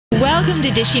Welcome to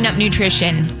Dishing Up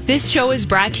Nutrition. This show is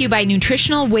brought to you by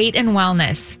Nutritional Weight and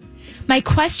Wellness. My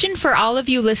question for all of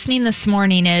you listening this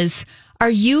morning is, are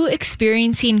you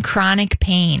experiencing chronic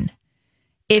pain?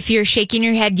 If you're shaking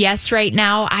your head yes right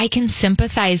now, I can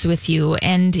sympathize with you.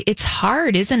 And it's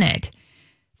hard, isn't it?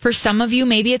 For some of you,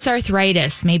 maybe it's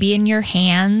arthritis, maybe in your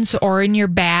hands or in your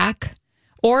back,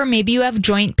 or maybe you have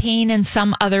joint pain in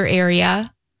some other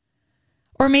area,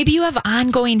 or maybe you have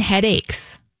ongoing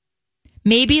headaches.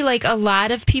 Maybe like a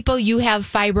lot of people, you have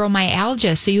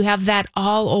fibromyalgia, so you have that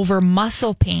all over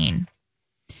muscle pain.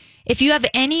 If you have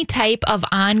any type of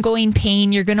ongoing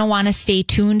pain, you're going to want to stay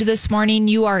tuned this morning.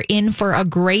 You are in for a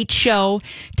great show.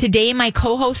 Today, my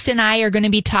co-host and I are going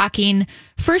to be talking,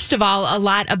 first of all, a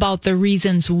lot about the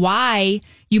reasons why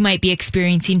you might be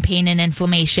experiencing pain and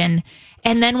inflammation.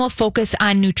 And then we'll focus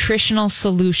on nutritional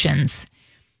solutions.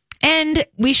 And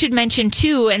we should mention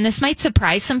too, and this might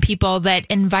surprise some people, that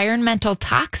environmental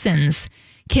toxins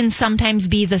can sometimes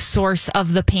be the source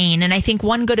of the pain. And I think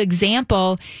one good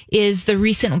example is the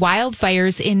recent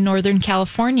wildfires in Northern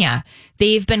California.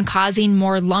 They've been causing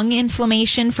more lung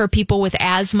inflammation for people with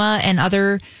asthma and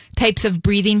other types of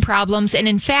breathing problems. And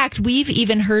in fact, we've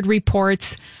even heard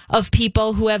reports of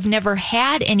people who have never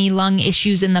had any lung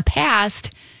issues in the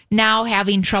past now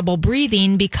having trouble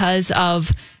breathing because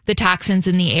of the toxins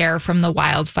in the air from the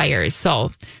wildfires.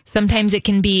 So sometimes it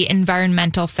can be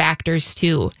environmental factors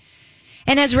too.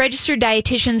 And as registered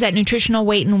dietitians at Nutritional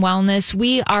Weight and Wellness,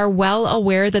 we are well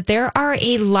aware that there are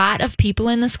a lot of people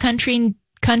in this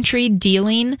country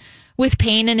dealing with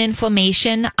pain and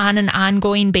inflammation on an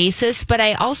ongoing basis. But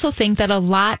I also think that a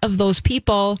lot of those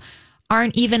people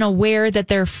aren't even aware that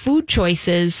their food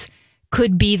choices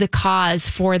could be the cause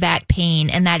for that pain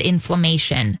and that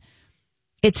inflammation.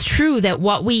 It's true that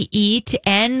what we eat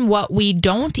and what we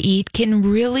don't eat can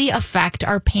really affect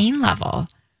our pain level.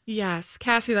 Yes,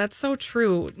 Cassie, that's so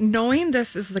true. Knowing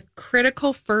this is the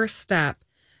critical first step.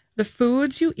 The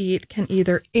foods you eat can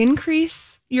either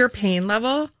increase your pain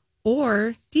level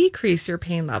or decrease your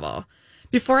pain level.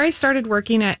 Before I started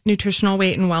working at Nutritional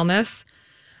Weight and Wellness,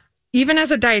 even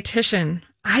as a dietitian,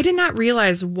 I did not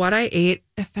realize what I ate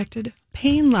affected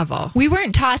pain level. We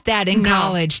weren't taught that in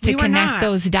college to connect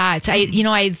those dots.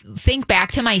 I think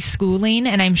back to my schooling,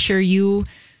 and I'm sure you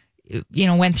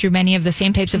went through many of the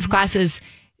same types of classes.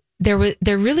 There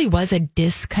really was a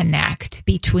disconnect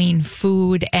between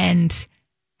food and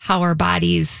how our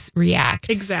bodies react.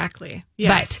 Exactly.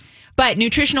 Yes. But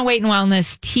Nutritional Weight and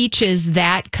Wellness teaches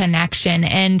that connection.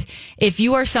 And if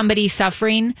you are somebody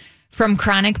suffering from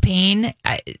chronic pain,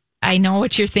 I know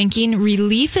what you're thinking.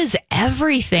 Relief is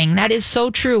everything. That is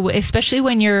so true, especially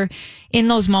when you're in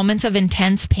those moments of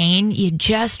intense pain. You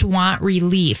just want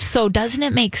relief. So doesn't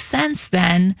it make sense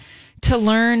then to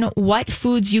learn what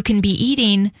foods you can be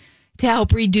eating to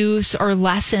help reduce or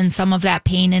lessen some of that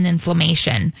pain and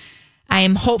inflammation? I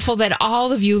am hopeful that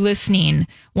all of you listening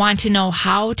want to know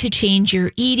how to change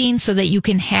your eating so that you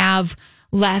can have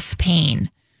less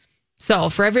pain.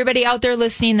 So for everybody out there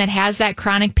listening that has that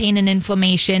chronic pain and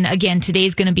inflammation, again,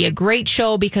 today's going to be a great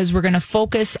show because we're going to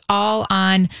focus all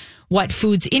on what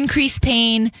foods increase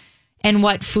pain and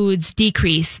what foods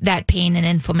decrease that pain and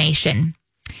inflammation.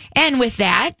 And with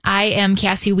that, I am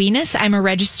Cassie Weenus. I'm a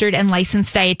registered and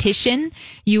licensed dietitian.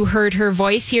 You heard her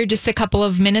voice here just a couple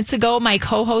of minutes ago. My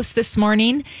co-host this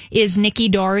morning is Nikki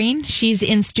Doring. She's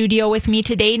in studio with me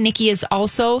today. Nikki is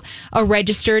also a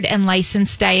registered and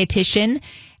licensed dietitian.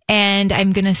 And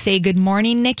I'm going to say good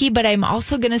morning, Nikki, but I'm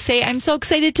also going to say I'm so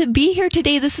excited to be here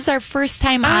today. This is our first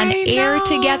time on air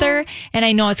together, and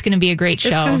I know it's going to be a great show.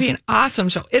 It's going to be an awesome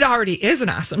show. It already is an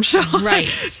awesome show. Right.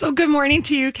 So good morning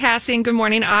to you, Cassie, and good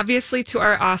morning, obviously, to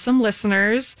our awesome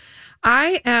listeners.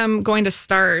 I am going to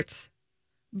start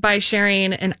by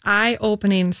sharing an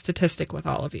eye-opening statistic with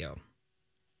all of you.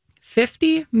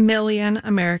 50 million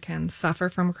Americans suffer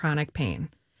from chronic pain.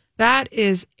 That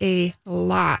is a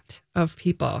lot of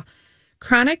people.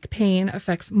 Chronic pain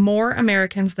affects more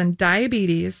Americans than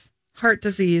diabetes, heart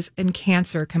disease, and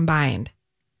cancer combined.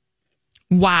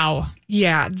 Wow.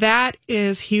 Yeah, that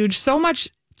is huge. So much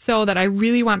so that I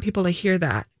really want people to hear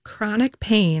that. Chronic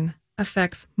pain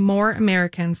affects more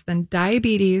Americans than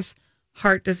diabetes,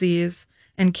 heart disease,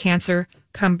 and cancer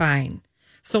combined.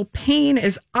 So pain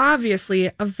is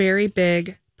obviously a very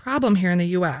big problem here in the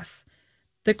U.S.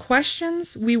 The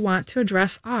questions we want to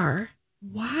address are,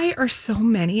 why are so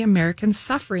many Americans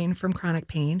suffering from chronic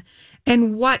pain?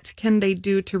 And what can they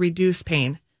do to reduce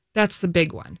pain? That's the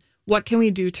big one. What can we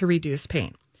do to reduce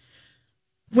pain?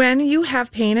 When you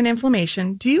have pain and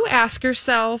inflammation, do you ask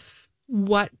yourself,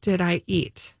 what did I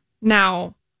eat?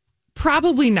 Now,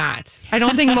 Probably not. I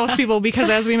don't think most people, because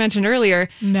as we mentioned earlier,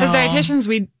 as dietitians,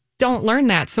 we don't learn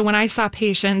that. So when I saw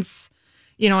patients,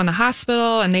 in the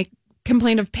hospital and they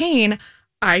complained of pain,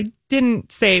 I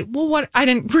didn't say, I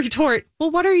didn't retort,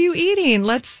 what are you eating?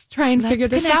 Let's try and figure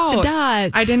this out. The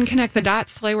dots. I didn't connect the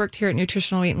dots till I worked here at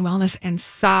Nutritional Weight and Wellness and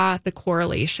saw the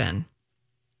correlation.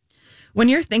 When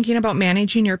you're thinking about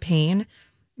managing your pain,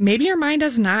 maybe your mind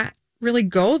does not really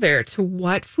go there to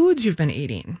what foods you've been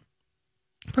eating.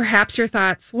 Perhaps your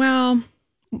thoughts,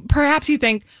 perhaps you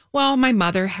think, my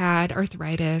mother had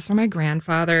arthritis or my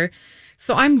grandfather,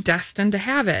 so I'm destined to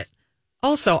have it.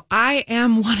 Also, I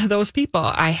am one of those people.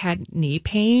 I had knee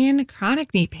pain,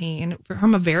 chronic knee pain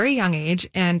from a very young age.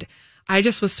 And I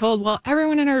just was told,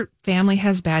 everyone in our family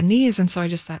has bad knees. And so I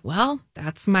just thought,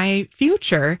 that's my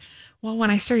future. Well,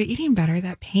 when I started eating better,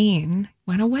 that pain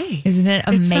went away. Isn't it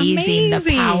amazing,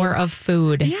 the power of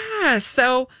food? Yeah.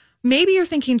 So maybe you're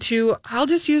thinking too, I'll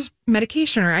just use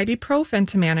medication or ibuprofen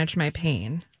to manage my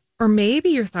pain. Or maybe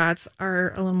your thoughts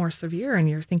are a little more severe and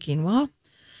you're thinking,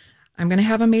 I'm going to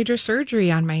have a major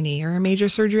surgery on my knee or a major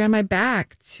surgery on my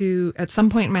back at some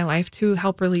point in my life to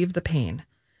help relieve the pain.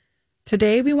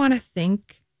 Today, we want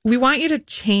you to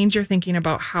change your thinking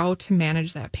about how to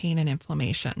manage that pain and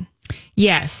inflammation.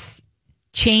 Yes.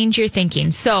 Change your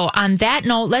thinking. So on that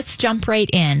note, let's jump right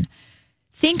in.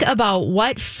 Think about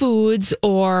what foods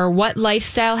or what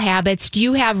lifestyle habits do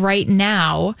you have right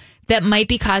now that might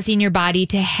be causing your body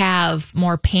to have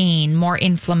more pain, more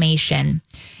inflammation.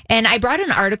 And I brought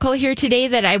an article here today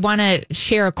that I want to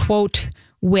share a quote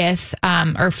with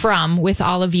with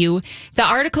all of you. The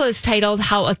article is titled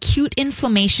How Acute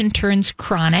Inflammation Turns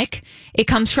Chronic. It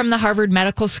comes from the Harvard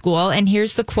Medical School. And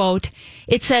here's the quote.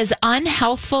 It says,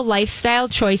 unhealthful lifestyle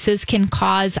choices can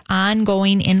cause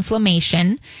ongoing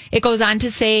inflammation. It goes on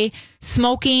to say,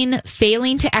 smoking,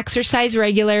 failing to exercise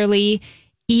regularly,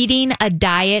 eating a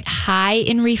diet high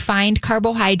in refined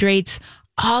carbohydrates,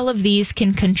 all of these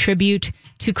can contribute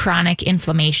to chronic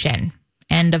inflammation.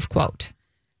 End of quote.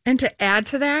 And to add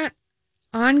to that,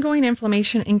 ongoing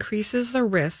inflammation increases the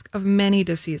risk of many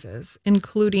diseases,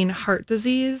 including heart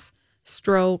disease,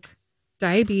 stroke,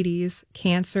 diabetes,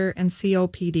 cancer, and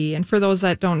COPD. And for those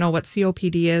that don't know what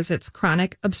COPD is, it's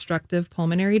chronic obstructive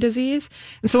pulmonary disease.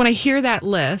 And so when I hear that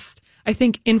list, I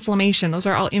think inflammation, those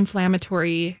are all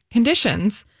inflammatory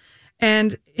conditions.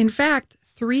 And in fact,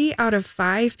 3 out of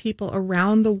 5 people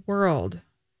around the world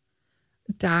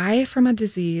die from a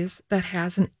disease that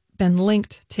hasn't been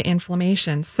linked to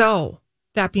inflammation. So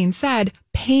that being said,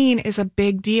 pain is a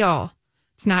big deal.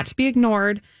 It's not to be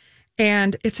ignored.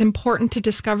 And it's important to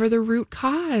discover the root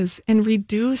cause and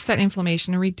reduce that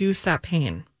inflammation and reduce that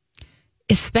pain.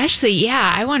 Especially,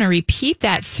 I want to repeat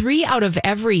that. 3 out of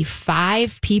every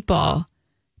 5 people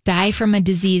die from a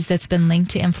disease that's been linked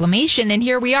to inflammation. And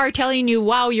here we are telling you,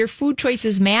 wow, your food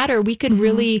choices matter. We could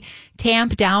really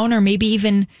tamp down or maybe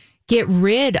even get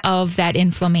rid of that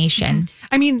inflammation.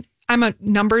 I mean, I'm a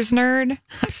numbers nerd.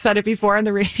 I've said it before on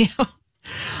the radio.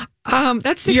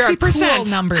 That's 60%. You're a cool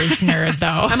numbers nerd, though.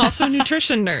 I'm also a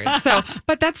nutrition nerd.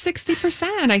 But that's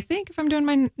 60%, I think, if I'm doing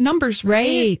my numbers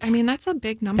right. I mean, that's a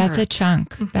big number. That's a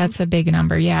chunk. Mm-hmm. That's a big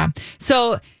number, yeah.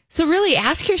 So really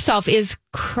ask yourself, is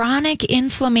chronic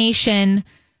inflammation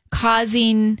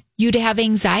causing you to have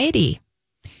anxiety?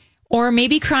 Or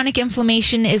maybe chronic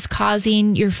inflammation is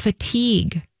causing your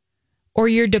fatigue or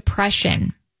your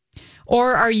depression.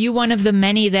 Or are you one of the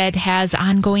many that has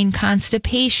ongoing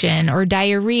constipation or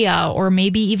diarrhea or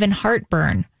maybe even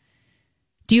heartburn?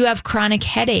 Do you have chronic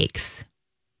headaches?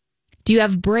 Do you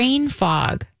have brain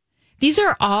fog? These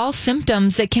are all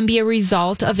symptoms that can be a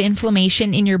result of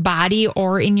inflammation in your body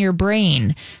or in your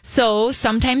brain. So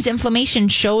sometimes inflammation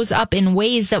shows up in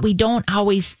ways that we don't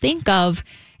always think of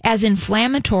as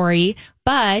inflammatory,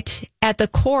 but at the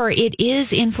core, it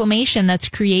is inflammation that's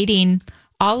creating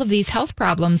all of these health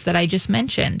problems that I just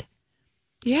mentioned.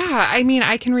 Yeah, I mean,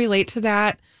 I can relate to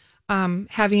that.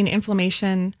 Having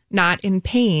inflammation not in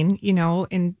pain,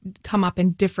 and come up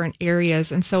in different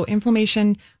areas. And so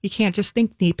inflammation, you can't just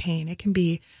think knee pain. It can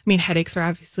be, headaches are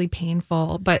obviously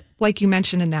painful, but like you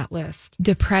mentioned in that list.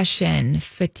 Depression,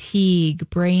 fatigue,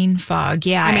 brain fog.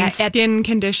 Yeah. Skin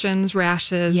conditions,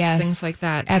 rashes, things like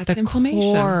that. That's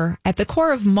inflammation. At the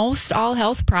core of most all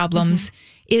health problems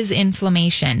is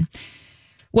inflammation.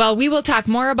 Well, we will talk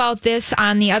more about this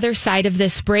on the other side of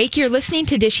this break. You're listening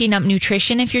to Dishing Up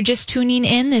Nutrition. If you're just tuning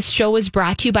in, this show is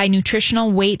brought to you by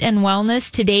Nutritional Weight and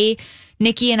Wellness. Today,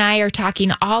 Nikki and I are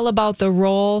talking all about the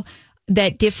role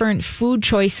that different food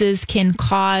choices can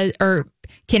cause or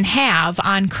can have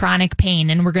on chronic pain.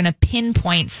 And we're going to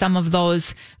pinpoint some of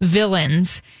those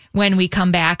villains when we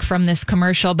come back from this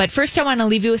commercial. But first, I want to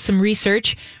leave you with some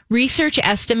research. Research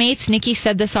estimates, Nikki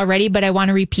said this already, but I want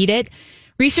to repeat it.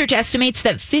 Research estimates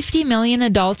that 50 million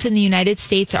adults in the United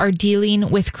States are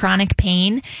dealing with chronic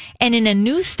pain. And in a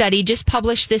new study just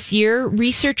published this year,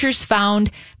 researchers found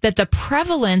that the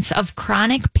prevalence of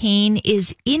chronic pain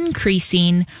is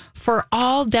increasing for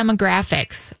all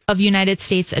demographics of United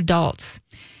States adults.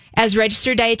 As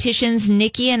registered dietitians,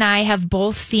 Nikki and I have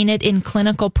both seen it in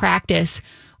clinical practice.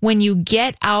 When you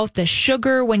get out the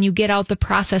sugar, when you get out the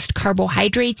processed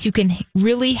carbohydrates, you can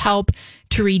really help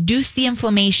to reduce the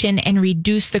inflammation and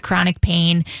reduce the chronic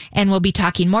pain. And we'll be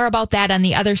talking more about that on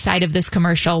the other side of this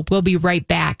commercial. We'll be right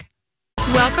back.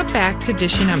 Welcome back to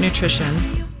Dishing Up Nutrition.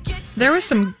 There was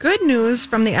some good news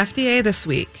from the FDA this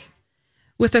week.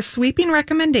 With a sweeping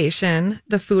recommendation,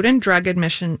 the Food and Drug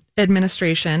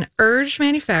Administration urged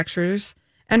manufacturers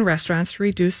and restaurants to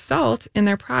reduce salt in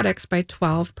their products by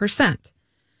 12%.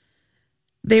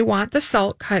 They want the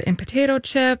salt cut in potato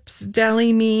chips,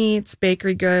 deli meats,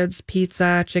 bakery goods,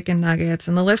 pizza, chicken nuggets,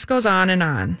 and the list goes on and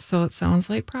on. So it sounds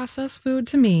like processed food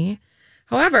to me.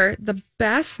 However, the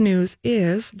best news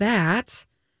is that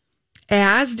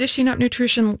as Dishing Up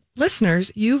Nutrition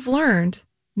listeners, you've learned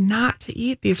not to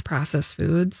eat these processed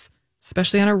foods,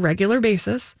 especially on a regular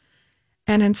basis.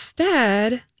 And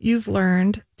instead, you've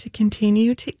learned to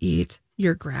continue to eat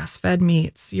your grass-fed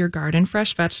meats, your garden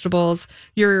fresh vegetables,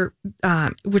 your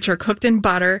which are cooked in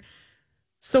butter.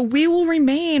 So we will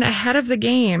remain ahead of the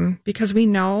game because we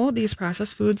know these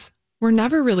processed foods were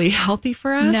never really healthy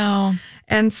for us. No.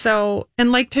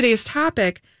 And like today's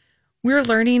topic, we're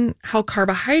learning how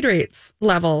carbohydrates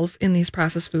levels in these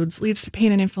processed foods leads to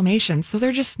pain and inflammation. So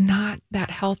they're just not that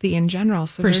healthy in general.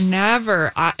 So they're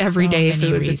never everyday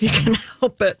foods if you can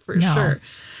help it for sure.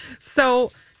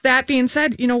 So that being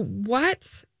said,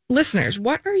 listeners,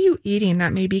 what are you eating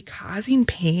that may be causing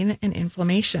pain and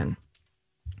inflammation?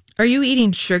 Are you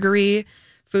eating sugary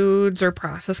foods or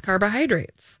processed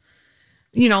carbohydrates?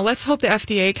 Let's hope the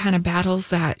FDA kind of battles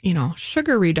that,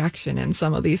 sugar reduction in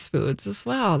some of these foods as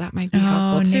well. That might be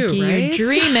helpful too, Nikki, right? You're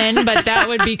dreaming, but that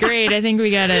would be great. I think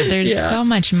there's so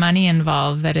much money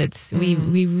involved that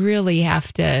we really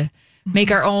have to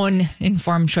make our own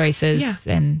informed choices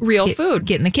and real food.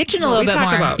 Get in the kitchen a little bit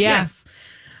more. About. Yes.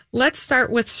 Let's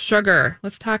start with sugar.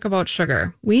 Let's talk about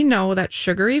sugar. We know that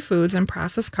sugary foods and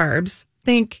processed carbs,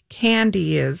 think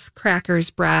candies, crackers,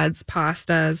 breads,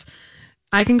 pastas.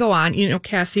 I can go on.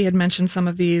 Cassie had mentioned some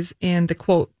of these in the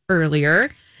quote earlier.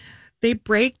 They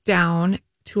break down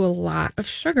to a lot of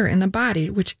sugar in the body,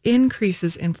 which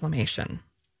increases inflammation.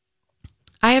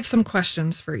 I have some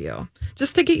questions for you,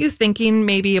 just to get you thinking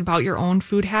maybe about your own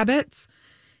food habits.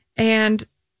 And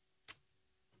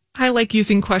I like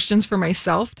using questions for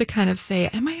myself to kind of say,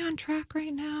 am I on track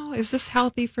right now? Is this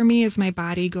healthy for me? Is my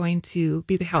body going to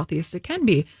be the healthiest it can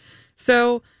be?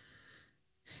 So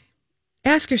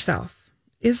ask yourself,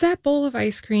 is that bowl of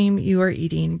ice cream you are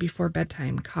eating before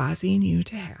bedtime causing you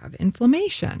to have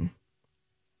inflammation?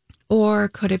 Or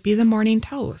could it be the morning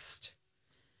toast?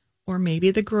 Or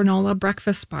maybe the granola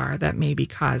breakfast bar that may be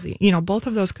causing, both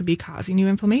of those could be causing you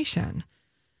inflammation.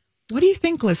 What do you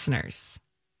think, listeners?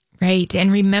 Right.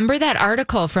 And remember that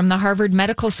article from the Harvard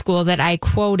Medical School that I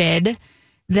quoted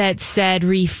that said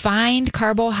refined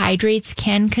carbohydrates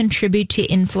can contribute to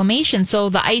inflammation. So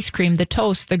the ice cream, the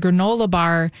toast, the granola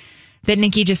bar that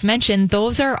Nikki just mentioned,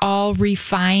 those are all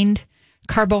refined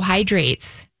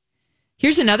carbohydrates.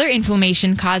 Here's another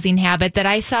inflammation-causing habit that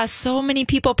I saw so many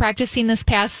people practicing this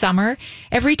past summer.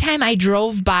 Every time I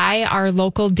drove by our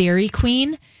local Dairy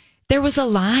Queen, there was a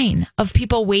line of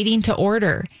people waiting to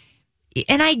order.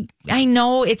 And I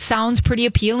know it sounds pretty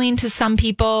appealing to some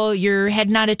people. You're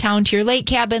heading out of town to your lake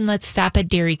cabin. Let's stop at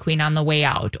Dairy Queen on the way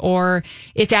out. Or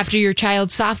it's after your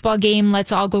child's softball game.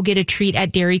 Let's all go get a treat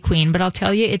at Dairy Queen. But I'll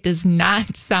tell you, it does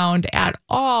not sound at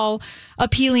all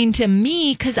appealing to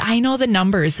me because I know the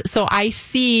numbers. So I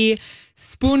see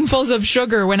spoonfuls of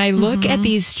sugar when I look at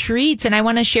these treats, and I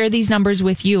want to share these numbers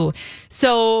with you.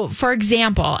 So, for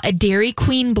example, a Dairy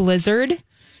Queen Blizzard,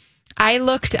 I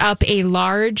looked up a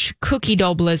large cookie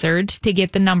dough blizzard to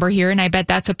get the number here, and I bet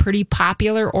that's a pretty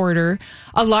popular order.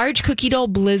 A large cookie dough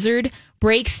blizzard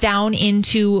breaks down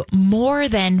into more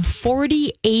than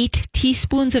 48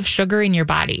 teaspoons of sugar in your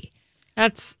body.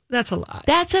 That's a lot.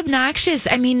 That's obnoxious.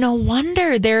 I mean, no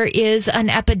wonder there is an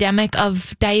epidemic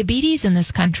of diabetes in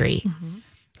this country.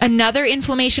 Another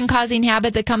inflammation-causing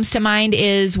habit that comes to mind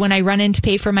is when I run in to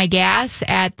pay for my gas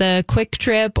at the Quick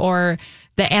Trip or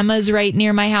the Emma's right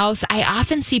near my house. I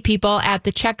often see people at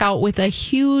the checkout with a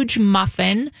huge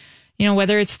muffin,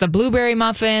 whether it's the blueberry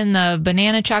muffin, the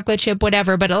banana chocolate chip,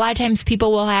 whatever. But a lot of times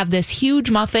people will have this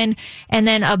huge muffin and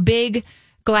then a big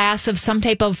glass of some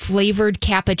type of flavored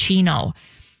cappuccino.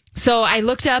 So I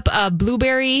looked up a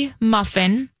blueberry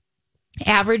muffin,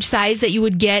 average size that you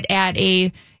would get at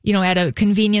a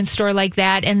convenience store like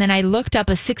that. And then I looked up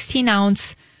a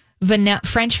 16-ounce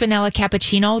French vanilla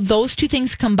cappuccino. Those two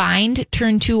things combined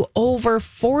turn to over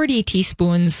 40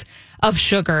 teaspoons of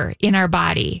sugar in our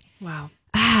body. Wow.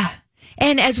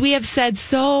 And as we have said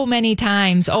so many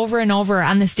times over and over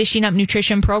on this Dishing Up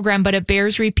Nutrition program, but it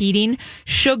bears repeating,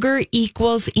 sugar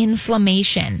equals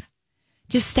inflammation.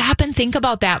 Just stop and think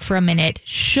about that for a minute.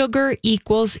 Sugar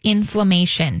equals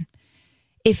inflammation.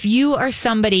 If you are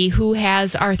somebody who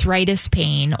has arthritis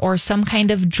pain or some kind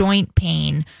of joint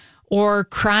pain or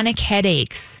chronic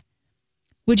headaches,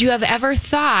 would you have ever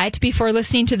thought before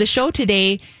listening to the show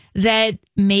today that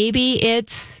maybe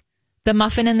it's the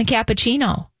muffin and the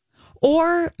cappuccino?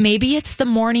 Or maybe it's the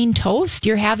morning toast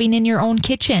you're having in your own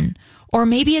kitchen. Or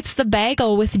maybe it's the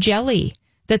bagel with jelly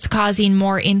that's causing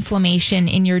more inflammation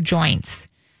in your joints.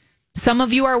 Some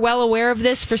of you are well aware of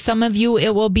this. For some of you,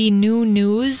 it will be new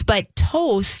news, but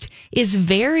toast is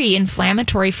very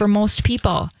inflammatory for most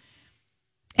people.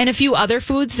 And a few other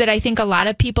foods that I think a lot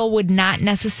of people would not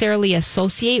necessarily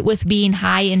associate with being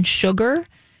high in sugar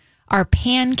are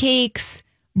pancakes,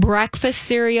 breakfast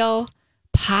cereal,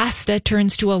 pasta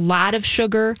turns to a lot of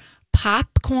sugar,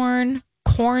 popcorn,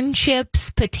 corn chips,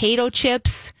 potato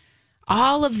chips.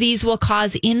 All of these will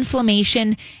cause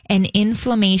inflammation, and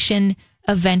inflammation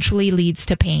eventually leads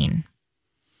to pain.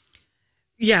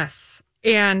 Yes.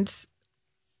 And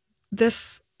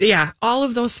all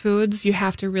of those foods, you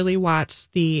have to really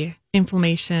watch the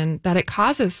inflammation that it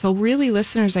causes. So really,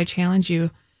 listeners, I challenge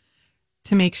you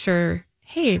to make sure,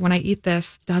 hey, when I eat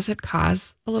this, does it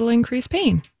cause a little increased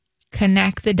pain?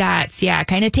 Connect the dots. Yeah,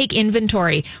 kind of take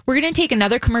inventory. We're going to take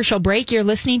another commercial break. You're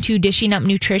listening to Dishing Up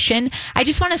Nutrition. I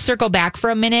just want to circle back for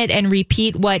a minute and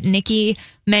repeat what Nikki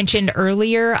mentioned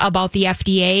earlier about the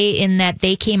FDA, in that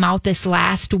they came out this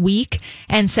last week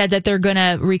and said that they're going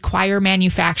to require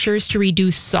manufacturers to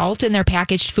reduce salt in their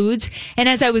packaged foods. And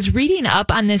as I was reading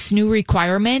up on this new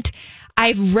requirement,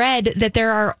 I've read that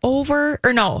there are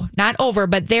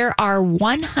there are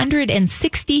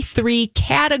 163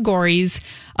 categories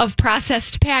of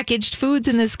processed packaged foods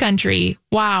in this country.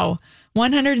 Wow.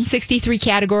 163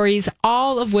 categories,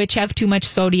 all of which have too much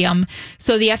sodium.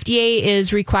 So the FDA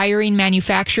is requiring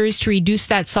manufacturers to reduce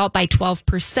that salt by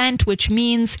 12%, which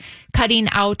means cutting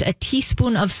out a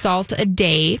teaspoon of salt a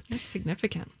day. That's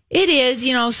significant. It is,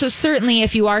 so certainly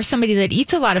if you are somebody that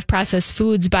eats a lot of processed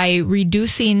foods, by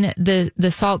reducing the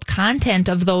salt content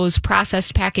of those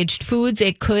processed packaged foods,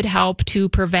 it could help to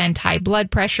prevent high blood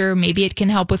pressure. Maybe it can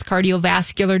help with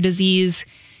cardiovascular disease,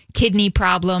 kidney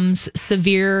problems,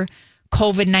 severe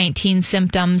COVID-19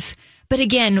 symptoms. But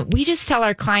again, we just tell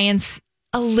our clients,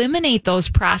 eliminate those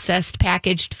processed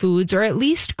packaged foods, or at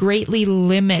least greatly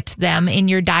limit them in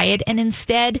your diet, and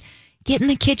instead get in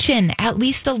the kitchen at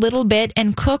least a little bit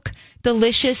and cook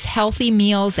delicious, healthy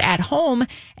meals at home.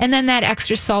 And then that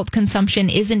extra salt consumption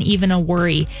isn't even a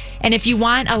worry. And if you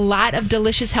want a lot of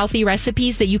delicious, healthy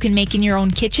recipes that you can make in your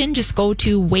own kitchen, just go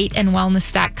to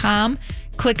weightandwellness.com,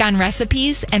 click on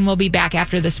recipes, and we'll be back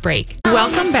after this break.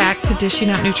 Welcome back to Dishing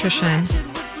Out Nutrition.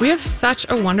 We're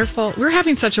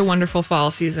having such a wonderful fall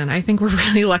season. I think we're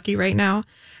really lucky right now.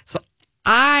 So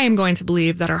I'm going to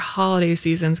believe that our holiday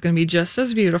season is going to be just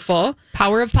as beautiful.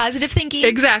 Power of positive thinking.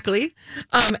 Exactly.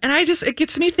 And it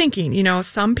gets me thinking,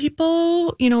 some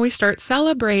people, we start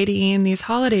celebrating these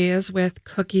holidays with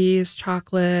cookies,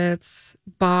 chocolates,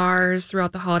 bars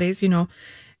throughout the holidays,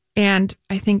 and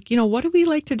I think, what do we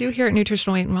like to do here at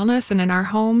Nutritional Weight and Wellness and in our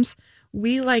homes?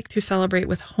 We like to celebrate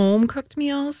with home cooked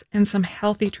meals and some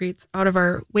healthy treats out of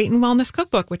our Weight and Wellness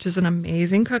cookbook, which is an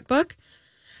amazing cookbook.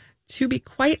 To be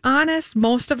quite honest,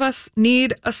 most of us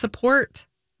need a support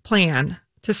plan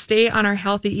to stay on our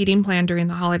healthy eating plan during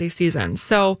the holiday season.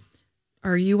 So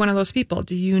are you one of those people?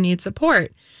 Do you need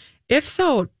support? If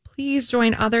so, please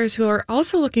join others who are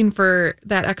also looking for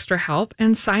that extra help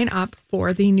and sign up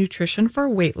for the Nutrition for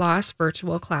Weight Loss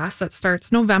virtual class that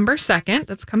starts November 2nd.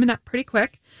 That's coming up pretty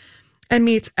quick and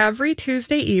meets every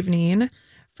Tuesday evening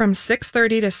from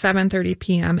 6:30 to 7:30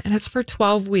 p.m. And it's for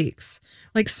 12 weeks.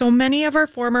 Like so many of our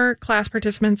former class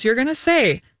participants, you're going to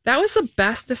say, that was the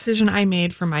best decision I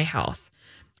made for my health.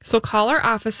 So call our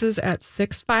offices at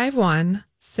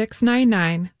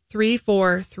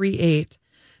 651-699-3438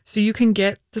 so you can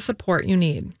get the support you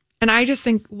need. And I just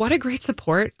think, what a great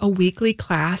support, a weekly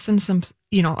class and some,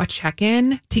 a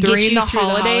check-in to during get you the through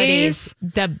holidays.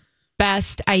 The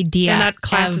best idea. And that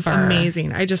class is ever.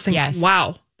 amazing. I just think,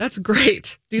 wow, that's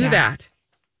great. Do that.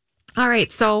 All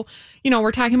right. So,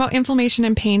 we're talking about inflammation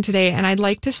and pain today, and I'd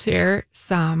like to share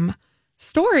some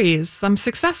stories, some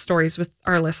success stories with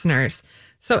our listeners.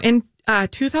 So in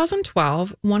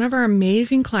 2012, one of our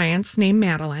amazing clients named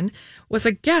Madeline was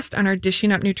a guest on our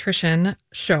Dishing Up Nutrition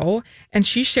show, and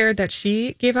she shared that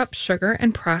she gave up sugar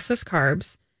and processed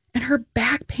carbs, and her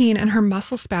back pain and her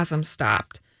muscle spasms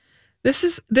stopped.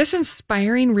 This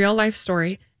inspiring real life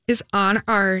story is on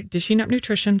our Dishing Up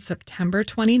Nutrition September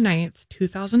 29th,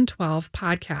 2012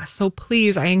 podcast. So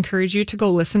please, I encourage you to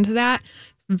go listen to that.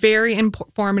 Very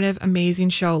informative, amazing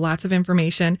show. Lots of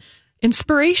information.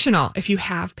 Inspirational if you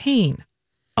have pain.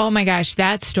 Oh my gosh,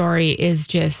 that story is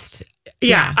just...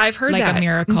 Yeah, I've heard like that. a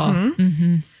miracle.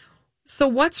 Mm-hmm. So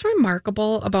what's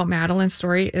remarkable about Madeline's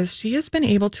story is she has been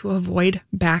able to avoid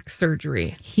back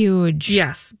surgery. Huge.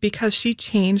 Yes, because she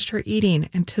changed her eating.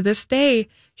 And to this day,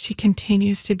 she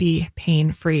continues to be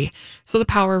pain-free. So the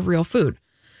power of real food.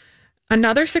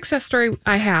 Another success story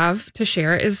I have to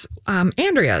share is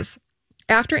Andrea's.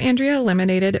 After Andrea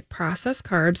eliminated processed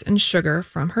carbs and sugar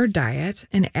from her diet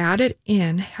and added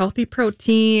in healthy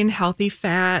protein, healthy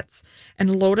fats,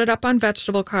 and loaded up on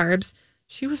vegetable carbs,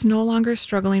 she was no longer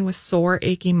struggling with sore,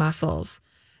 achy muscles.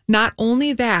 Not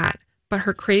only that, but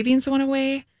her cravings went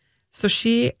away. So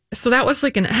that was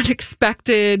like an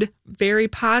unexpected, very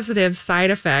positive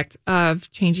side effect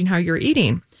of changing how you're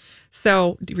eating.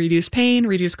 So reduce pain,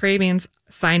 reduce cravings,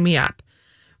 sign me up.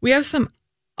 We have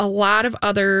a lot of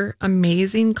other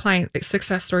amazing client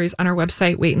success stories on our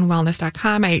website,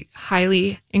 weightandwellness.com. I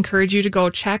highly encourage you to go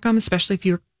check them, especially if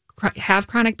you have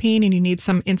chronic pain and you need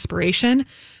some inspiration.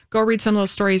 Go read some of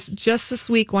those stories. Just this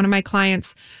week, one of my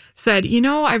clients said,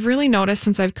 I've really noticed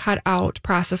since I've cut out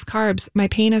processed carbs, my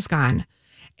pain is gone.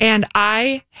 And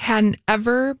I hadn't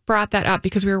ever brought that up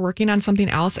because we were working on something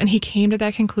else. And he came to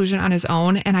that conclusion on his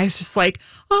own. And I was just like,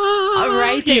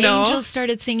 right. The angels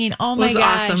started singing. Oh my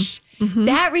gosh. Awesome. Mm-hmm.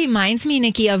 That reminds me,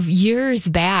 Nikki, of years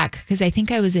back, because I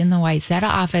think I was in the Wyzetta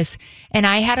office and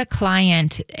I had a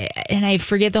client, and I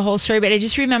forget the whole story, but I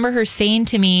just remember her saying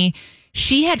to me,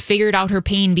 she had figured out her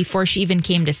pain before she even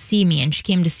came to see me. And she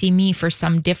came to see me for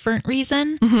some different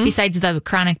reason besides the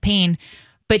chronic pain.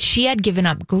 But she had given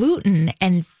up gluten,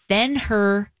 and then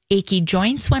her achy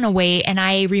joints went away. And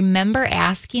I remember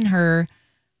asking her,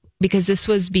 because this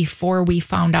was before we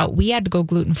found out we had to go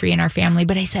gluten-free in our family.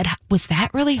 But I said, was that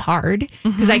really hard?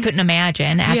 Because I couldn't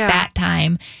imagine at that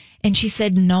time. And she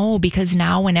said, no, because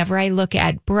now whenever I look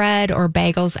at bread or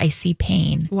bagels, I see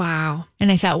pain. Wow.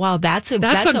 And I thought, wow, that's a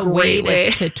great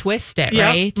way to twist it,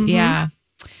 right? Mm-hmm. Yeah.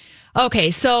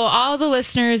 Okay, so all the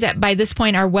listeners by this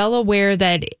point are well aware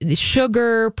that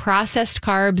sugar, processed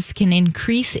carbs can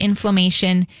increase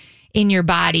inflammation in your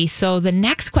body. So the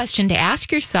next question to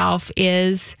ask yourself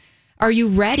is, are you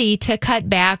ready to cut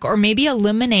back or maybe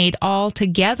eliminate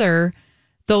altogether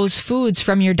those foods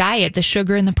from your diet, the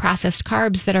sugar and the processed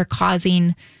carbs that are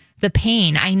causing the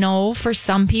pain? I know for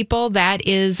some people that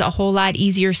is a whole lot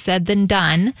easier said than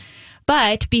done.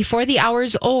 But before the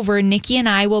hour's over, Nikki and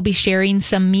I will be sharing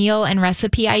some meal and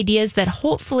recipe ideas that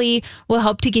hopefully will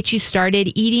help to get you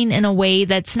started eating in a way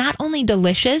that's not only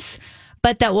delicious,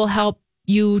 but that will help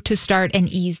you to start and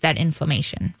ease that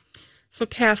inflammation. So,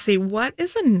 Cassie, what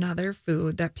is another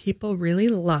food that people really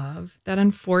love that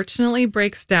unfortunately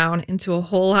breaks down into a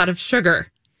whole lot of sugar?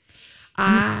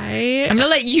 I'm going to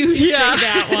let you say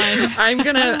that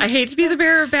one. I hate to be the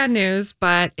bearer of bad news,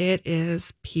 but it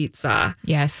is pizza.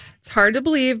 Yes. It's hard to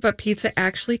believe, but pizza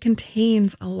actually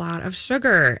contains a lot of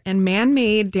sugar and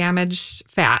man-made damaged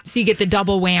fats. So you get the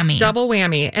double whammy. Double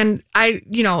whammy. And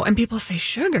and people say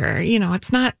sugar,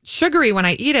 it's not sugary when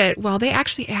I eat it. Well, they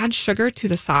actually add sugar to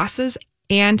the sauces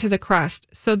and to the crust.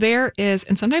 So there is,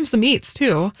 and sometimes the meats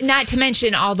too. Not to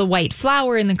mention all the white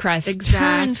flour in the crust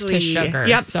turns to sugar.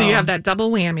 Yep. So you have that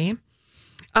double whammy.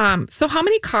 So how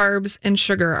many carbs and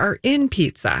sugar are in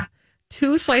pizza?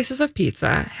 2 slices of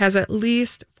pizza has at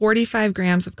least 45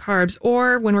 grams of carbs,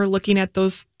 or when we're looking at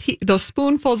those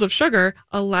spoonfuls of sugar,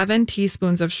 11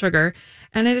 teaspoons of sugar,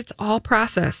 and it's all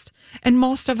processed. And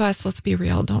most of us, let's be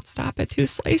real, don't stop at 2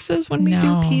 slices when we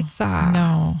do pizza.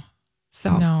 No.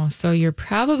 So you're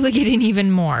probably getting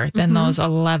even more than those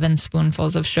 11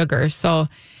 spoonfuls of sugar. So,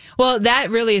 well, that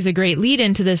really is a great lead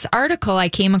into this article I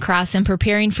came across in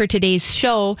preparing for today's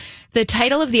show. The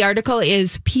title of the article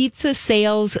is Pizza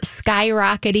Sales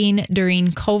Skyrocketing During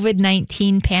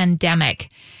COVID-19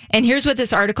 Pandemic. And here's what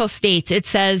this article states. It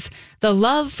says, the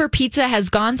love for pizza has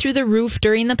gone through the roof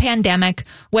during the pandemic,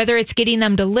 whether it's getting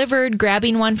them delivered,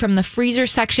 grabbing one from the freezer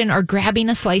section, or grabbing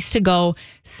a slice to go,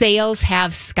 sales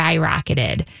have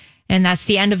skyrocketed. And that's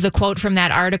the end of the quote from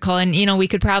that article. And, we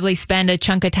could probably spend a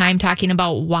chunk of time talking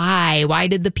about why. Why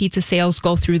did the pizza sales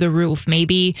go through the roof?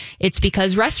 Maybe it's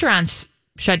because restaurants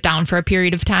shut down for a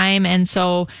period of time, and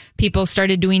so people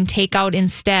started doing takeout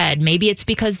instead. Maybe it's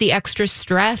because the extra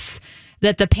stress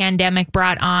that the pandemic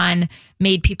brought on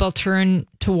made people turn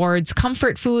towards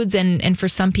comfort foods, and for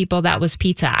some people that was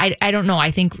pizza. I don't know.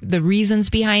 I think the reasons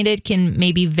behind it can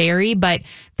maybe vary, but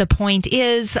the point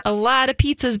is a lot of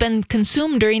pizza has been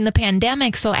consumed during the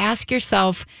pandemic. So ask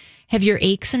yourself, have your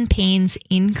aches and pains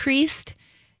increased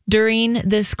during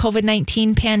this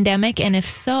COVID-19 pandemic? And if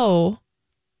so,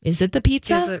 is it the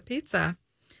pizza? Is it pizza?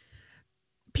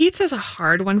 Pizza is a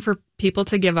hard one for people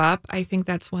to give up. I think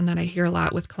that's one that I hear a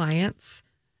lot with clients.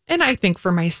 And I think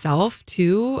for myself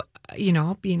too,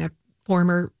 being a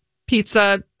former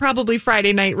pizza, probably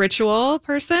Friday night ritual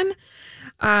person.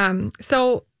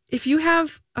 So if you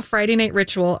have a Friday night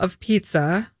ritual of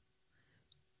pizza,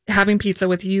 having pizza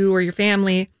with you or your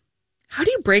family, how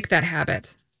do you break that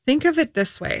habit? Think of it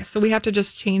this way. So we have to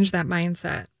just change that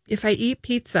mindset. If I eat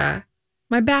pizza,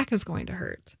 my back is going to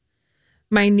hurt.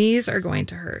 My knees are going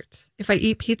to hurt. If I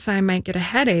eat pizza, I might get a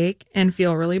headache and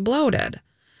feel really bloated.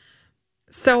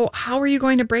 So how are you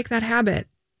going to break that habit?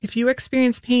 If you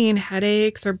experience pain,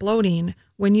 headaches, or bloating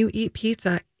when you eat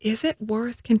pizza, is it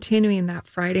worth continuing that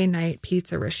Friday night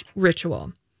pizza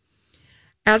ritual?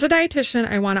 As a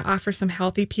dietitian, I want to offer some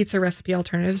healthy pizza recipe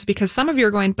alternatives because some of you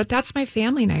are going, but that's my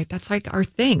family night. That's like our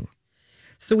thing.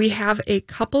 So we have a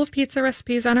couple of pizza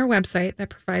recipes on our website that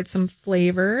provide some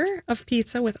flavor of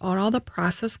pizza without all the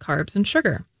processed carbs and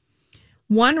sugar.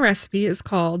 One recipe is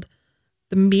called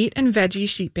the meat and veggie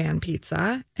sheet pan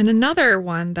pizza. And another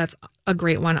one that's a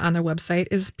great one on their website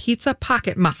is pizza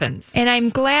pocket muffins. And I'm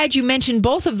glad you mentioned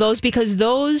both of those because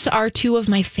those are two of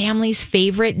my family's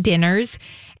favorite dinners.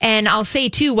 And I'll say,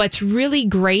 too, what's really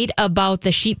great about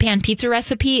the sheet pan pizza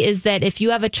recipe is that if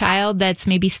you have a child that's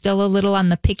maybe still a little on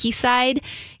the picky side,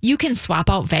 you can swap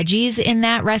out veggies in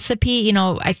that recipe.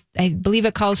 I believe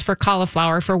it calls for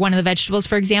cauliflower for one of the vegetables,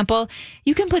 for example.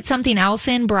 You can put something else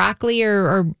in, broccoli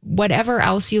or whatever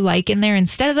else you like in there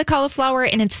instead of the cauliflower,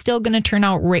 and it's still going to turn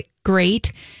out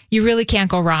great. You really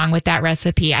can't go wrong with that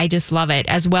recipe. I just love it,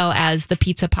 as well as the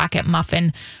pizza pocket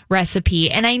muffin recipe.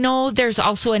 And I know there's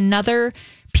also another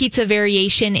pizza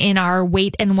variation in our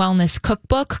weight and wellness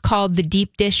cookbook called the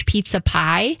deep dish pizza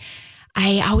pie.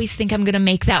 I always think I'm going to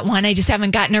make that one. I just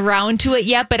haven't gotten around to it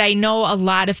yet, but I know a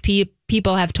lot of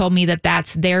people have told me that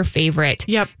that's their favorite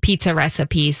pizza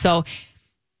recipe. So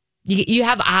you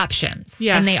have options,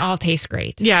 and they all taste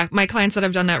great. Yeah, my clients that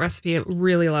have done that recipe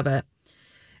really love it.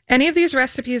 Any of these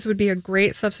recipes would be a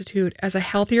great substitute as a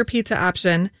healthier pizza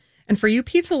option. And for you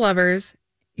pizza lovers,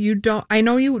 I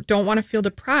know you don't want to feel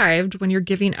deprived when you're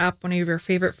giving up one of your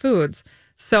favorite foods.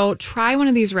 So try one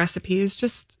of these recipes.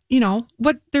 Just,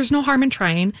 there's no harm in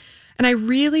trying. And I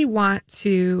really want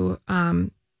to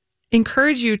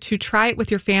encourage you to try it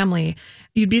with your family.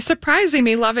 You'd be surprised. They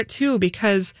may love it too,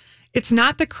 because it's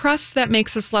not the crust that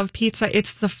makes us love pizza.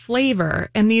 It's the flavor.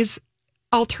 And these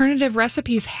alternative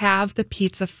recipes have the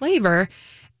pizza flavor.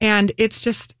 And it's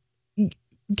just,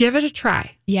 give it a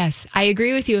try. Yes, I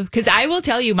agree with you. Because I will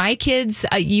tell you, my kids,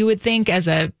 you would think as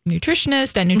a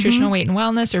nutritionist, a nutritional weight and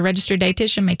wellness or registered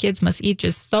dietitian, my kids must eat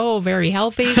just so very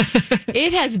healthy.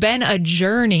 It has been a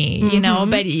journey,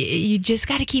 but you just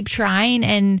got to keep trying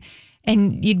and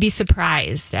you'd be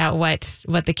surprised at what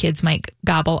the kids might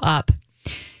gobble up.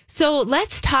 So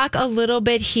let's talk a little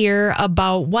bit here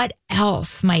about what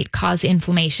else might cause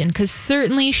inflammation, because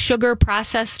certainly sugar,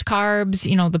 processed carbs,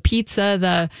 the pizza,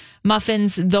 the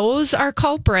muffins, those are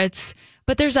culprits,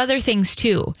 but there's other things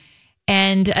too.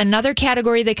 And another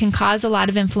category that can cause a lot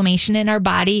of inflammation in our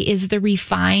body is the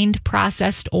refined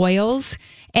processed oils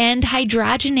and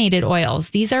hydrogenated oils.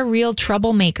 These are real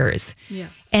troublemakers.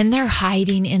 Yes. And they're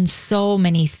hiding in so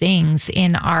many things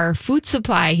in our food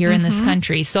supply here in this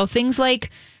country. So things like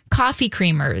coffee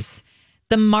creamers,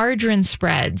 the margarine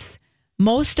spreads,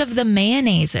 most of the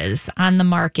mayonnaises on the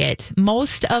market,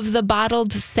 most of the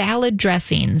bottled salad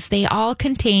dressings, they all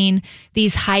contain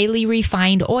these highly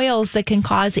refined oils that can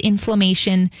cause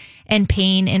inflammation and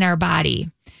pain in our body.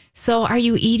 So are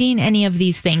you eating any of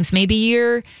these things? Maybe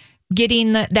you're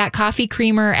getting that coffee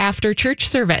creamer after church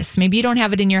service. Maybe you don't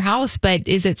have it in your house, but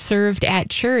is it served at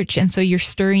church? And so you're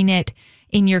stirring it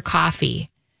in your coffee.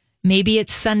 Maybe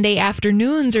it's Sunday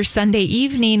afternoons or Sunday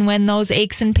evening when those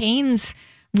aches and pains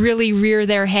really rear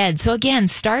their head. So again,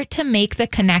 start to make the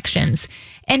connections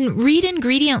and read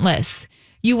ingredient lists.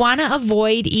 You want to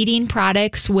avoid eating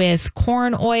products with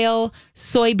corn oil,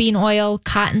 soybean oil,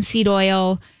 cottonseed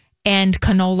oil, and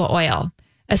canola oil.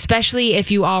 especially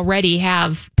if you already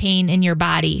have pain in your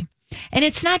body. And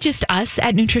it's not just us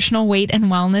at Nutritional Weight and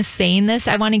Wellness saying this.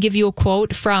 I want to give you a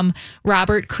quote from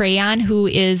Robert Crayon, who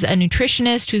is a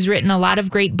nutritionist who's written a lot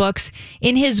of great books.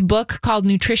 In his book called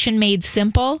Nutrition Made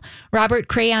Simple, Robert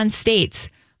Crayon states,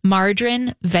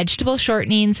 margarine, vegetable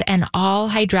shortenings, and all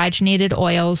hydrogenated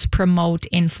oils promote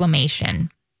inflammation.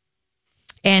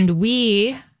 And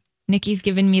we, Nikki's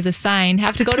given me the sign,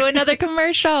 have to go to another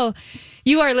commercial.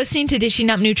 You are listening to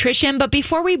Dishing Up Nutrition, but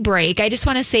before we break, I just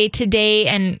want to say today,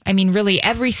 and I mean really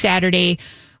every Saturday,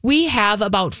 we have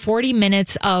about 40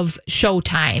 minutes of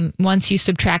showtime once you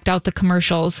subtract out the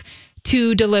commercials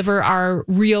to deliver our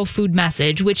real food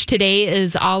message, which today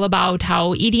is all about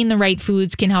how eating the right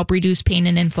foods can help reduce pain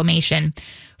and inflammation.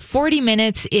 40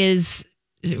 minutes is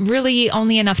really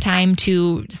only enough time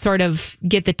to sort of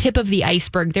get the tip of the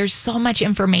iceberg. There's so much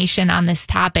information on this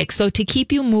topic. So to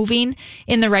keep you moving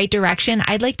in the right direction,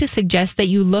 I'd like to suggest that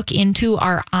you look into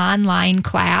our online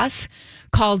class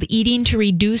called Eating to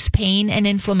Reduce Pain and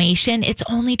Inflammation. It's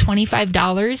only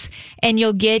 $25, and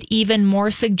you'll get even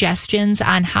more suggestions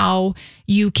on how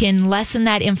you can lessen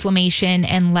that inflammation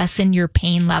and lessen your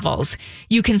pain levels.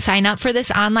 You can sign up for this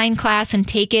online class and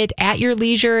take it at your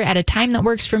leisure at a time that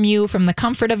works for you from the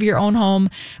comfort of your own home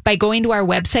by going to our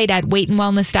website at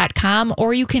weightandwellness.com,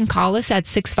 or you can call us at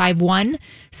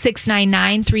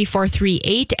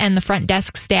 651-699-3438 and the front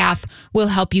desk staff will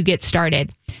help you get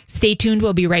started. Stay tuned.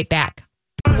 We'll be right back.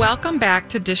 Welcome back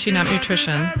to Dishing Up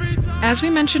Nutrition. As we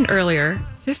mentioned earlier,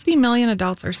 50 million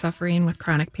adults are suffering with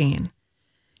chronic pain.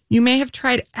 You may have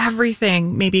tried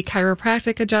everything, maybe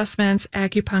chiropractic adjustments,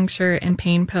 acupuncture, and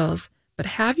pain pills, but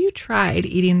have you tried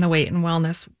eating the Weight and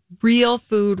Wellness real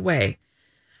food way?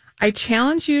 I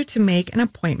challenge you to make an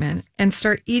appointment and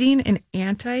start eating an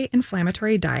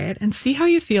anti-inflammatory diet and see how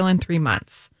you feel in 3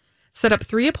 months. Set up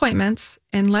 3 appointments,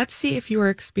 and let's see if you are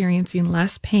experiencing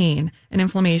less pain and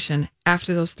inflammation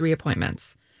after those 3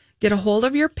 appointments. Get a hold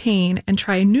of your pain and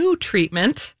try a new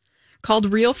treatment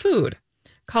called Real Food.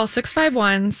 Call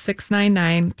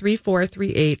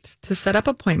 651-699-3438 to set up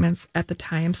appointments at the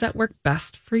times that work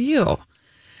best for you.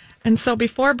 And so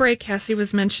before break, Cassie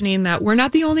was mentioning that we're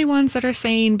not the only ones that are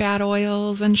saying bad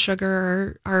oils and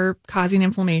sugar are causing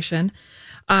inflammation.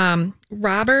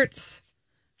 Robert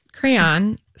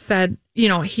Crayon said,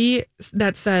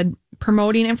 said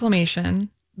promoting inflammation,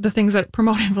 the things that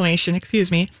promote inflammation,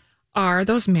 are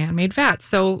those man-made fats.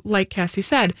 So like Cassie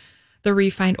said, the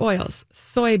refined oils,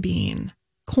 soybean,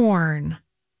 corn,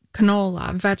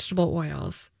 canola, vegetable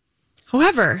oils.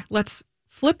 However, let's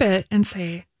flip it and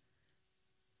say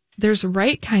there's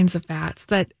right kinds of fats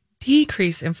that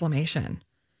decrease inflammation.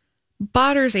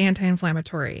 Butter's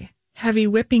anti-inflammatory. Heavy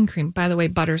whipping cream. By the way,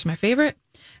 butter's my favorite.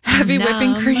 Heavy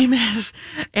whipping cream is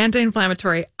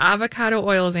anti-inflammatory. Avocado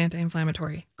oil is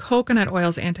anti-inflammatory. Coconut oil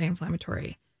is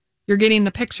anti-inflammatory. You're getting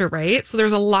the picture, right? So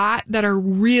there's a lot that are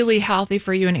really healthy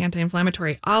for you and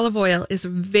anti-inflammatory. Olive oil is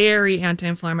very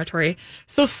anti-inflammatory.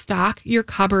 So stock your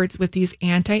cupboards with these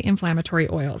anti-inflammatory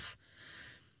oils.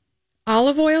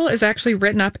 Olive oil is actually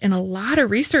written up in a lot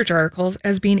of research articles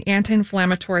as being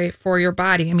anti-inflammatory for your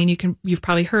body. I mean, you've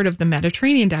probably heard of the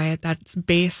Mediterranean diet that's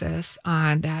basis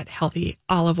on that healthy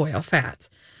olive oil fat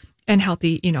and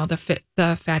healthy,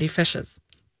 the fatty fishes.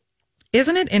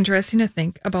 Isn't it interesting to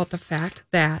think about the fact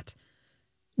that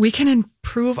we can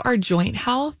improve our joint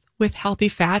health with healthy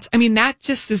fats? I mean, that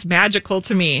just is magical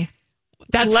to me.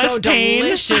 That's less so pain.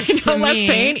 delicious to me. Less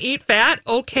pain, eat fat.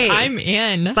 Okay. I'm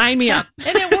in. Sign me up.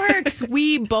 And it works.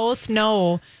 We both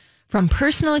know from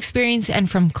personal experience and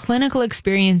from clinical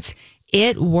experience,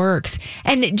 it works.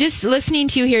 And just listening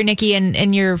to you here, Nikki,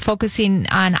 and you're focusing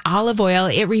on olive oil,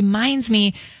 it reminds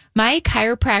me, my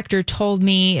chiropractor told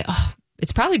me,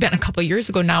 it's probably been a couple years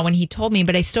ago now when he told me,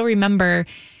 but I still remember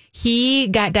he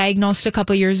got diagnosed a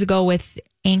couple years ago with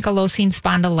ankylosing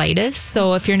spondylitis.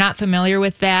 So if you're not familiar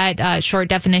with that, short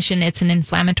definition, it's an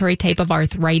inflammatory type of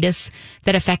arthritis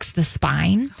that affects the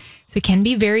spine. So it can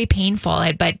be very painful.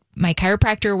 But my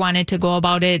chiropractor wanted to go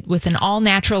about it with an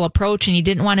all-natural approach, and he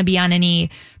didn't want to be on any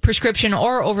prescription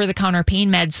or over-the-counter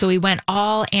pain meds. So he went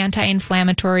all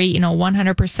anti-inflammatory,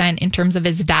 100% in terms of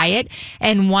his diet.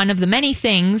 And one of the many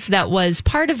things that was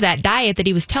part of that diet that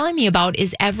he was telling me about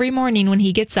is every morning when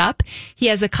he gets up, he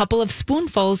has a couple of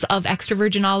spoonfuls of extra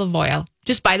virgin olive oil,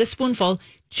 just by the spoonful,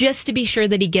 just to be sure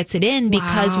that he gets it in,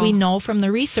 because we know from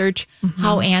the research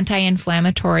how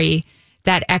anti-inflammatory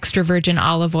that extra virgin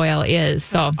olive oil is.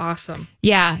 So that's awesome.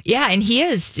 Yeah. And he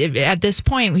is, at this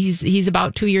point, he's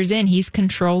about 2 years in, he's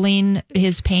controlling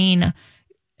his pain.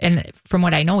 And from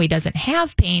what I know, he doesn't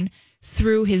have pain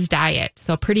through his diet.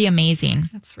 So pretty amazing.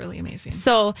 That's really amazing.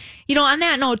 So, on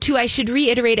that note too, I should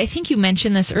reiterate, I think you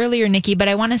mentioned this earlier, Nikki, but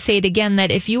I want to say it again,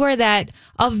 that if you are that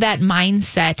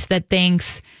mindset that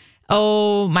thinks,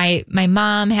 oh, my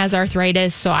mom has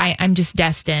arthritis, so I'm just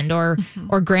destined, or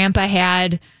grandpa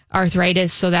had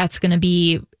arthritis, so that's going to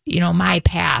be, my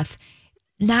path.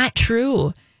 Not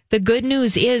true. The good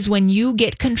news is when you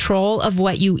get control of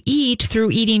what you eat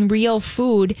through eating real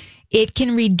food, it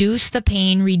can reduce the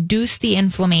pain, reduce the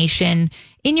inflammation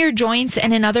in your joints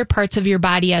and in other parts of your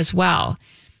body as well.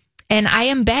 And I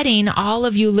am betting all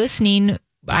of you listening,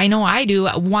 I know I do,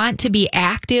 want to be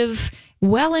active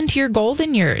well into your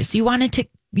golden years. You want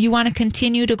to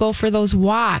continue to go for those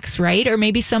walks, right? Or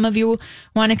maybe some of you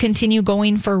want to continue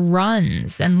going for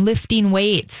runs and lifting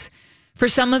weights. For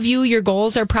some of you, your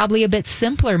goals are probably a bit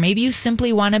simpler. Maybe you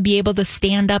simply want to be able to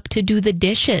stand up to do the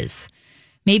dishes.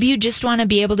 Maybe you just want to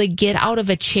be able to get out of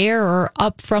a chair or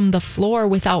up from the floor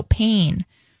without pain.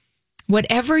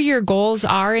 Whatever your goals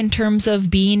are in terms of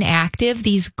being active,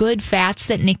 these good fats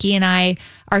that Nikki and I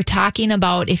are talking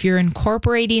about, if you're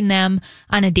incorporating them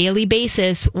on a daily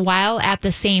basis while at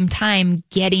the same time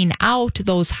getting out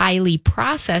those highly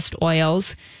processed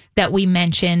oils that we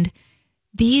mentioned,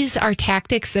 these are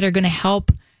tactics that are going to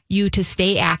help you to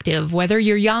stay active, whether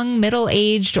you're young,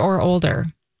 middle-aged, or older.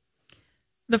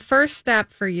 The first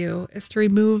step for you is to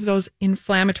remove those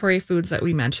inflammatory foods that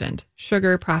we mentioned: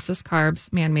 sugar, processed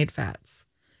carbs, man-made fats.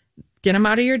 Get them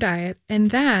out of your diet,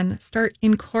 and then start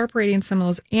incorporating some of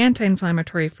those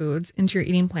anti-inflammatory foods into your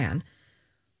eating plan.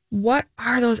 What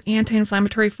are those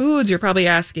anti-inflammatory foods, you're probably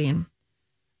asking?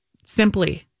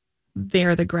 Simply,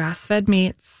 they're the grass-fed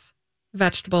meats,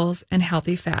 vegetables, and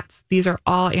healthy fats. These are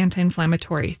all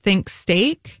anti-inflammatory. Think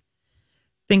steak.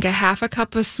 Think a half a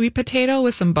cup of sweet potato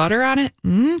with some butter on it.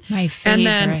 My favorite. And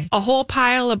then a whole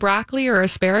pile of broccoli or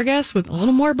asparagus with a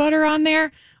little more butter on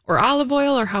there, or olive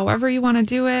oil, or however you want to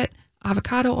do it,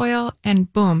 avocado oil,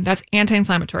 and boom, that's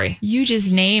anti-inflammatory. You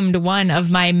just named one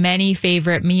of my many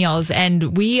favorite meals.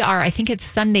 And I think it's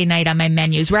Sunday night on my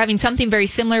menus. We're having something very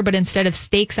similar, but instead of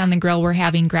steaks on the grill, we're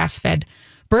having grass-fed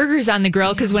burgers on the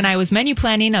grill, because when I was menu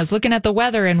planning, I was looking at the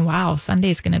weather and wow,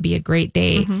 Sunday's going to be a great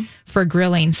day for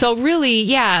grilling. So really,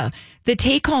 the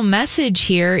take-home message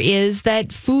here is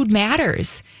that food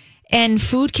matters, and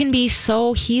food can be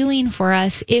so healing for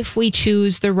us if we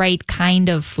choose the right kind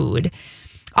of food.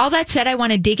 All that said, I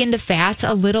want to dig into fats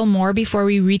a little more before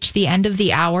we reach the end of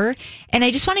the hour. And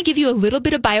I just want to give you a little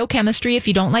bit of biochemistry. If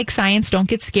you don't like science, don't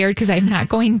get scared, because I'm not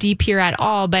going deep here at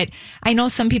all. But I know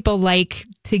some people like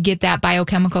to get that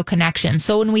biochemical connection.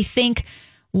 So when we think,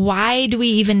 why do we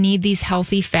even need these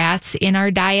healthy fats in our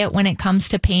diet when it comes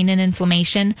to pain and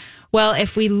inflammation? Well,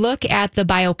 if we look at the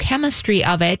biochemistry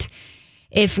of it,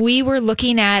 if we were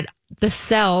looking at the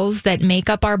cells that make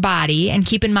up our body, and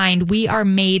keep in mind, we are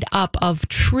made up of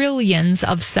trillions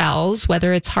of cells,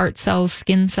 whether it's heart cells,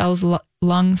 skin cells,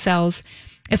 lung cells.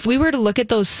 If we were to look at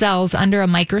those cells under a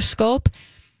microscope,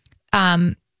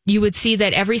 you would see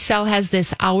that every cell has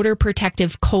this outer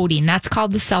protective coating. That's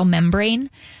called the cell membrane.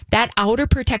 That outer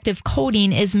protective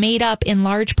coating is made up in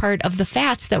large part of the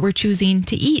fats that we're choosing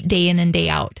to eat day in and day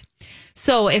out.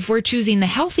 So if we're choosing the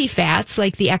healthy fats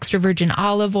like the extra virgin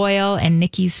olive oil and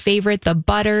Nikki's favorite, the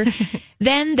butter,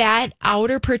 then that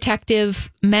outer protective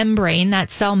membrane,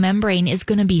 that cell membrane, is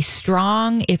going to be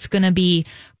strong. It's going to be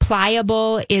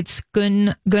pliable. It's going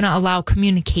to allow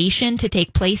communication to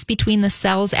take place between the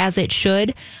cells as it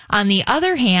should. On the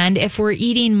other hand, if we're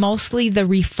eating mostly the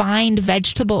refined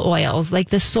vegetable oils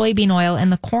like the soybean oil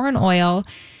and the corn oil,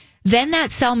 then that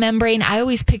cell membrane, I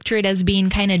always picture it as being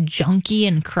kind of junky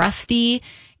and crusty.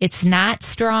 It's not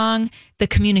strong. The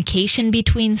communication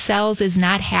between cells is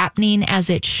not happening as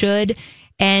it should.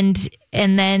 And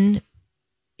then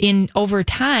over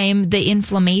time, the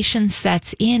inflammation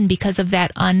sets in because of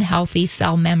that unhealthy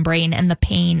cell membrane, and the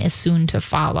pain is soon to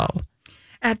follow.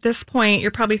 At this point,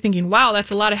 you're probably thinking, wow, that's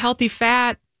a lot of healthy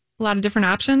fat, a lot of different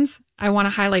options. I want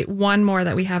to highlight one more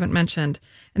that we haven't mentioned.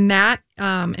 And that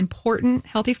important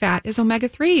healthy fat is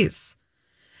omega-3s.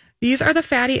 These are the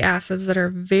fatty acids that are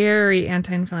very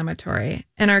anti-inflammatory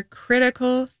and are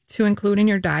critical to include in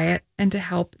your diet and to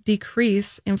help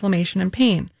decrease inflammation and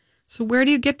pain. So where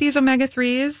do you get these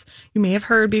omega-3s? You may have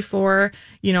heard before,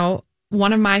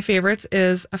 one of my favorites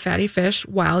is a fatty fish,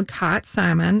 wild caught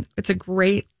salmon. It's a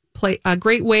great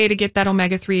way to get that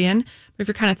omega-3 in. But if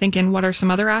you're kind of thinking, what are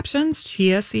some other options?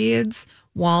 Chia seeds,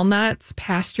 walnuts,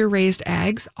 pasture-raised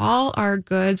eggs, all are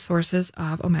good sources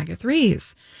of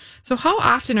omega-3s. So how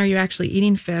often are you actually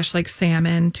eating fish like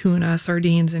salmon, tuna,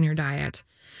 sardines in your diet?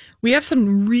 We have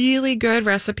some really good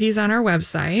recipes on our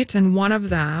website, and one of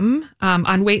them on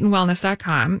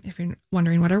weightandwellness.com, if you're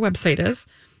wondering what our website is.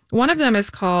 One of them is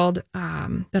called,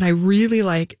 that I really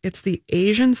like, it's the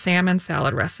Asian salmon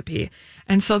salad recipe.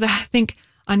 And so I think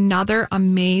another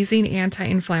amazing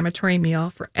anti-inflammatory meal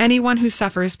for anyone who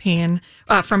suffers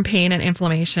from pain and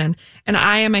inflammation. And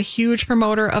I am a huge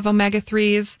promoter of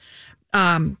omega-3s.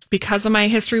 Because of my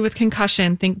history with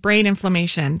concussion, think brain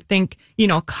inflammation, think,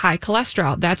 high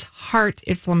cholesterol, that's heart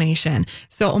inflammation.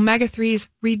 So omega-3s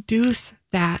reduce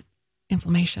that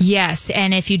inflammation. Yes.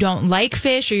 And if you don't like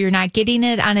fish or you're not getting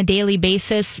it on a daily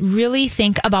basis, really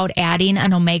think about adding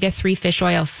an omega-3 fish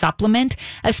oil supplement,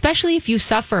 especially if you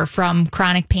suffer from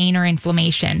chronic pain or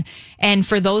inflammation. And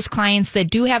for those clients that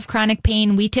do have chronic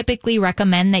pain, we typically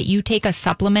recommend that you take a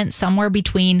supplement somewhere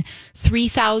between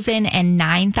 3,000 and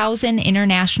 9,000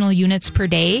 international units per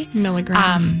day.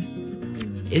 Milligrams.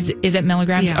 Is it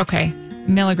milligrams? Yeah. Okay.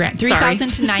 Milligram.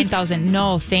 3,000 to 9,000.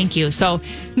 No, thank you. So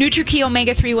NutriKey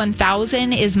Omega 3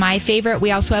 1000 is my favorite. We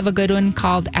also have a good one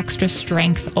called Extra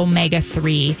Strength Omega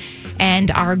 3. And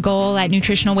our goal at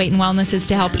Nutritional Weight and Wellness is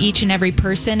to help each and every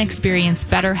person experience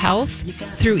better health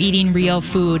through eating real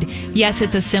food. Yes,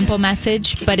 it's a simple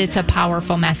message, but it's a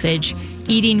powerful message.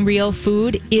 Eating real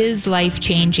food is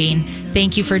life-changing.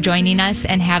 Thank you for joining us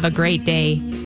and have a great day.